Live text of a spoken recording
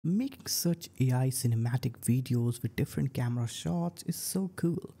Making such AI cinematic videos with different camera shots is so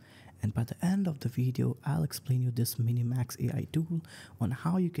cool. And by the end of the video, I'll explain you this Minimax AI tool on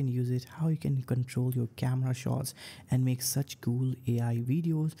how you can use it, how you can control your camera shots and make such cool AI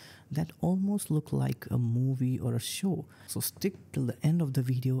videos that almost look like a movie or a show. So stick till the end of the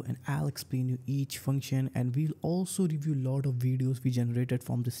video and I'll explain you each function, and we'll also review a lot of videos we generated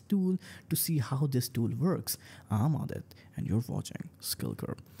from this tool to see how this tool works. I'm Adit and you're watching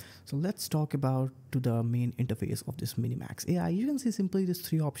SkillCurb. So let's talk about to the main interface of this Minimax AI. You can see simply these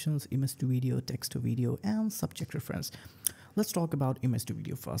three options: image to video, text to video, and subject reference. Let's talk about image to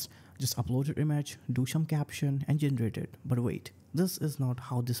video first. Just upload your image, do some caption and generate it. But wait, this is not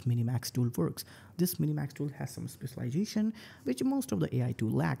how this Minimax tool works. This Minimax tool has some specialization which most of the AI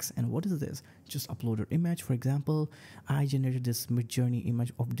tool lacks. And what is this? Just upload your image. For example, I generated this mid-journey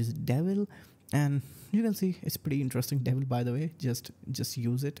image of this devil, and you can see it's pretty interesting devil, by the way. Just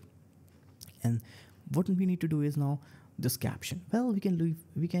use it. And what we need to do is now this caption. Well, we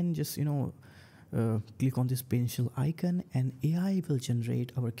can just click on this pencil icon and AI will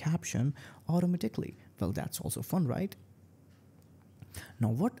generate our caption automatically. Well, that's also fun, right? Now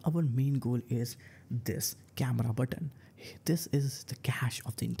what our main goal is, this camera button. This is the cache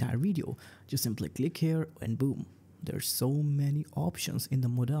of the entire video. Just simply click here and boom, there's so many options in the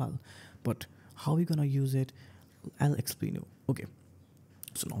modal. But how are we gonna use it? I'll explain you. Okay,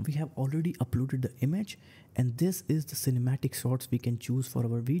 so now we have already uploaded the image, and this is the cinematic shots we can choose for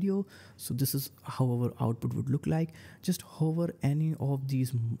our video. So this is how our output would look like. Just hover any of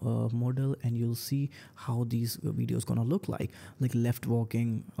these model and you'll see how these videos gonna look like left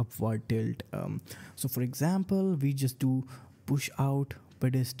walking, upward tilt. So for example, we just do push out,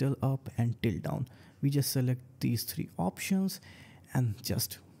 pedestal up and tilt down. We just select these three options and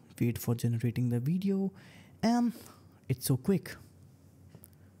just wait for generating the video, and it's so quick.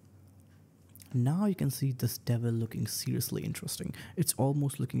 Now you can see this devil looking seriously interesting. It's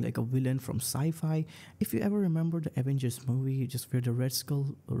almost looking like a villain from sci-fi. If you ever remember the Avengers movie, just where the Red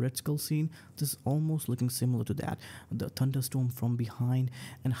Skull scene, this is almost looking similar to that. The thunderstorm from behind,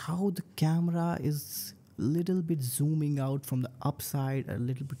 and how the camera is a little bit zooming out from the upside, a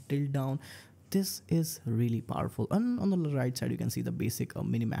little bit tilt down. This is really powerful. And on the right side, you can see the basic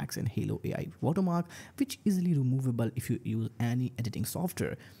Minimax and Hailuo AI watermark, which is easily removable if you use any editing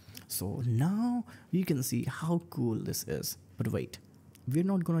software. So now you can see how cool this is. But wait, we're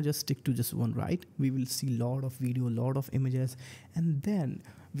not gonna just stick to just one, right? We will see a lot of video, a lot of images, and then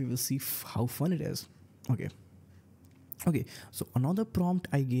we will see how fun it is. Okay, so another prompt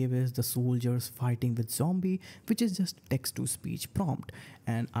I gave is the soldiers fighting with zombie, which is just text to speech prompt.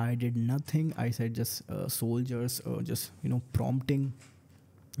 And I did nothing. I said just soldiers prompting,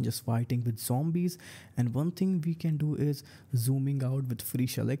 just fighting with zombies. And one thing we can do is zooming out with free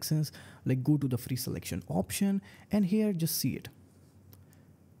selections, like go to the free selection option and here just see it,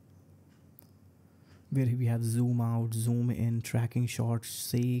 where we have zoom out, zoom in, tracking shots,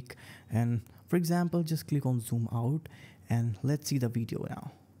 shake. And for example, just click on zoom out and let's see the video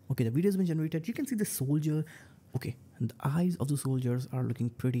now. Okay, the video has been generated. You can see the soldier. Okay, and the eyes of the soldiers are looking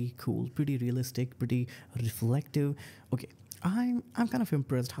pretty cool, pretty realistic, pretty reflective. Okay, I'm kind of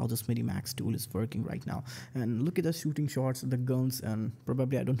impressed how this Minimax tool is working right now. And look at the shooting shots, the guns, and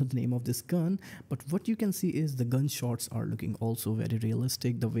probably I don't know the name of this gun, but what you can see is the gun shots are looking also very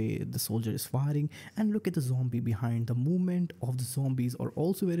realistic, the way the soldier is firing. And look at the zombie behind. The movement of the zombies are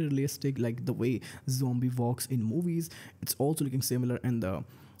also very realistic, like the way zombie walks in movies. It's also looking similar, and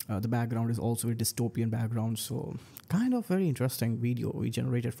the background is also a dystopian background. So kind of very interesting video we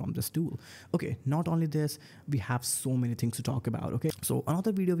generated from this tool. Okay, not only this, we have so many things to talk about. Okay, so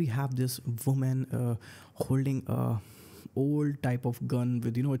another video we have this woman holding a old type of gun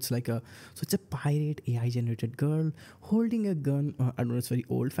with, it's like it's a pirate AI generated girl holding a gun. I don't know, it's very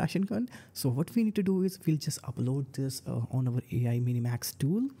old fashioned gun. So what we need to do is we'll just upload this on our AI Minimax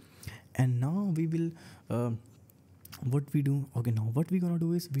tool, and now we will what we're gonna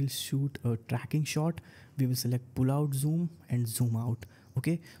do is we'll shoot a tracking shot. We will select pull out, zoom and zoom out.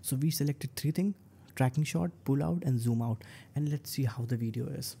 Okay, so we selected three things: tracking shot, pull out and zoom out. And let's see how the video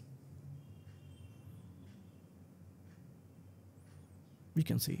is. We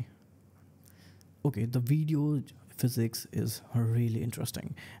can see, okay, the video physics is really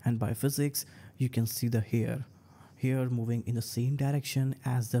interesting, and by physics you can see the hair moving in the same direction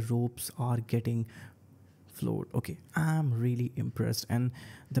as the ropes are getting float. Okay, I'm really impressed, and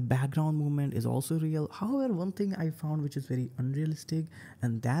the background movement is also real. However, one thing I found which is very unrealistic,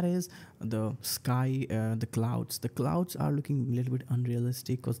 and that is the sky, the clouds are looking a little bit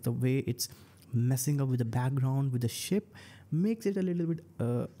unrealistic because the way it's messing up with the background with the ship. makes it a little bit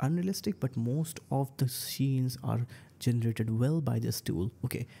unrealistic, but most of the scenes are generated well by this tool.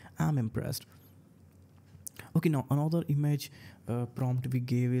 Okay, I'm impressed. Okay, now another image prompt we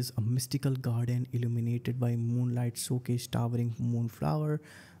gave is a mystical garden illuminated by moonlight showcase towering moonflower.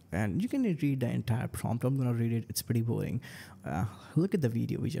 And you can read the entire prompt. I'm gonna read it, it's pretty boring. Look at the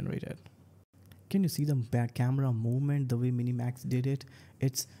video we generated. Can you see the back camera movement, the way Minimax did it?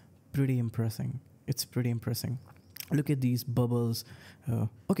 It's pretty impressive. It's pretty impressive. Look at these bubbles.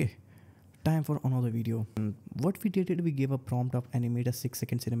 Okay, time for another video. And what we did is we gave a prompt of animate a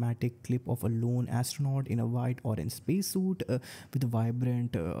 6-second cinematic clip of a lone astronaut in a white orange spacesuit with a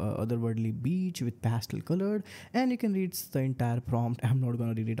vibrant otherworldly beach with pastel colored, and you can read the entire prompt. I'm not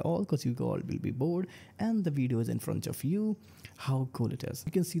gonna read it all because you all will be bored, and the video is in front of you. How cool it is.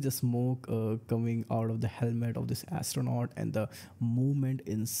 You can see the smoke coming out of the helmet of this astronaut, and the movement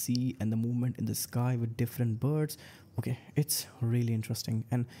in sea and the movement in the sky with different birds. Okay, it's really interesting,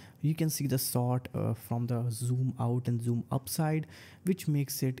 and you can see the shot from the zoom out and zoom up side, which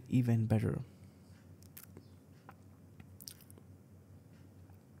makes it even better.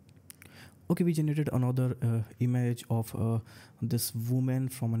 Okay, we generated another image of this woman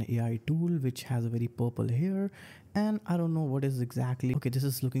from an AI tool which has a very purple hair, and I don't know what is exactly. Okay, this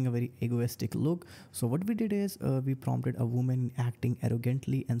is looking a very egoistic look. So what we did is we prompted a woman acting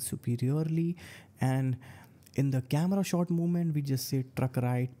arrogantly and superiorly, and in the camera shot movement we just say truck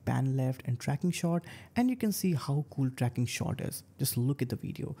right, pan left, and tracking shot, and you can see how cool tracking shot is. Just look at the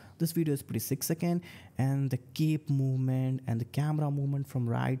video. This video is pretty 6 second, and the cape movement and the camera movement from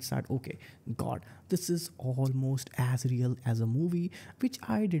right side. Okay, god, this is almost as real as a movie, which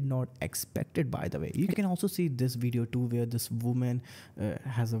I did not expect it, by the way. You can also see this video too, where this woman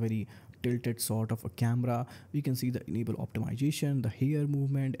has a very tilted sort of a camera. You can see the enable optimization, the hair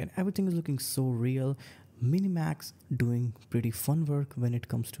movement, and everything is looking so real. Minimax doing pretty fun work when it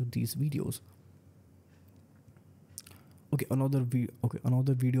comes to these videos. Okay, another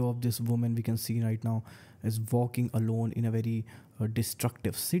video of this woman we can see right now is walking alone in a very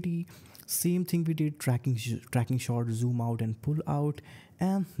destructive city. Same thing we did, tracking shot, zoom out and pull out,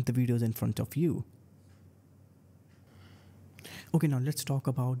 and the video is in front of you. Okay, now let's talk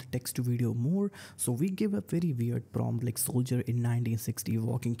about the text to video more. So we give a very weird prompt like soldier in 1960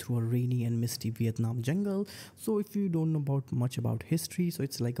 walking through a rainy and misty Vietnam jungle. So if you don't know much about history, so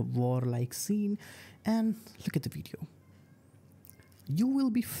it's like a war-like scene, and look at the video. You will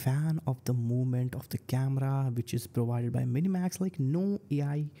be fan of the movement of the camera, which is provided by Minimax. Like no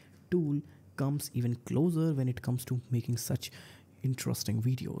AI tool comes even closer when it comes to making such interesting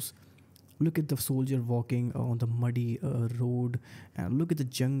videos. Look at the soldier walking on the muddy road, and look at the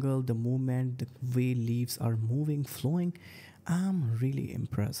jungle, the movement, the way leaves are moving, flowing. I'm really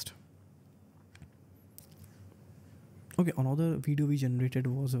impressed. Okay, another video we generated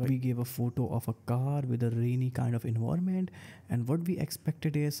was we gave a photo of a car with a rainy kind of environment, and what we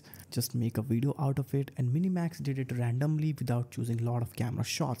expected is just make a video out of it, and Minimax did it randomly without choosing a lot of camera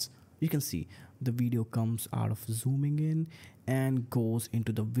shots. You can see the video comes out of zooming in and goes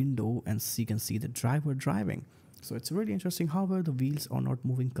into the window, and you can see the driver driving. So it's really interesting. However, the wheels are not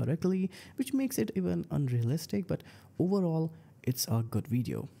moving correctly, which makes it even unrealistic, but overall it's a good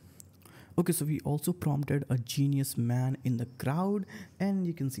video. Okay, so we also prompted a genius man in the crowd, and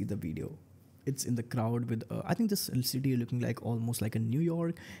you can see the video. It's in the crowd with I think this city looking like almost like a New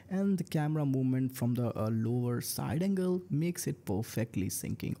York, and the camera movement from the lower side angle makes it perfectly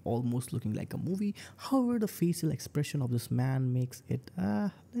syncing, almost looking like a movie. However, the facial expression of this man makes it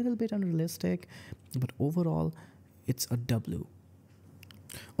a little bit unrealistic, but overall it's a W.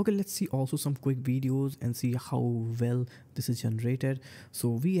 Okay, let's see also some quick videos and see how well this is generated. So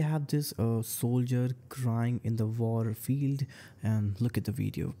we have this soldier crying in the war field, and look at the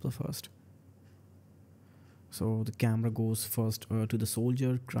video first. So the camera goes first to the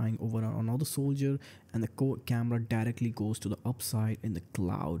soldier crying over another soldier, and the camera directly goes to the upside in the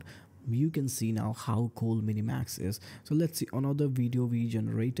cloud. You can see now how cool Minimax is. So let's see another video we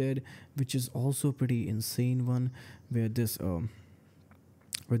generated, which is also pretty insane one, where this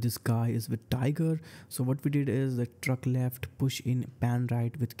guy is with tiger. So what we did is the truck left, push in, pan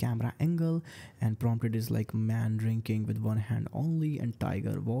right with camera angle, and prompted is like man drinking with one hand only and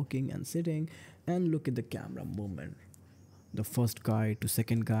tiger walking and sitting, and look at the camera movement. the first guy to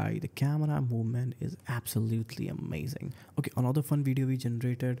second guy, the camera movement is absolutely amazing. Okay, another fun video we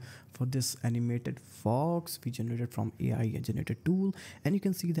generated for this animated fox, we generated from AI generated tool, and you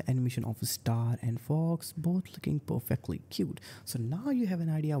can see the animation of a star and fox both looking perfectly cute. So now you have an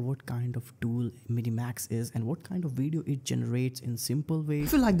idea what kind of tool Minimax is and what kind of video it generates in simple way.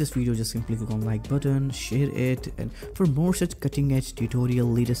 If you like this video, just simply click on like button, share it, and for more such cutting edge tutorial,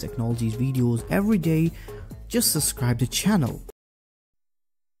 latest technologies videos every day, just subscribe to the channel.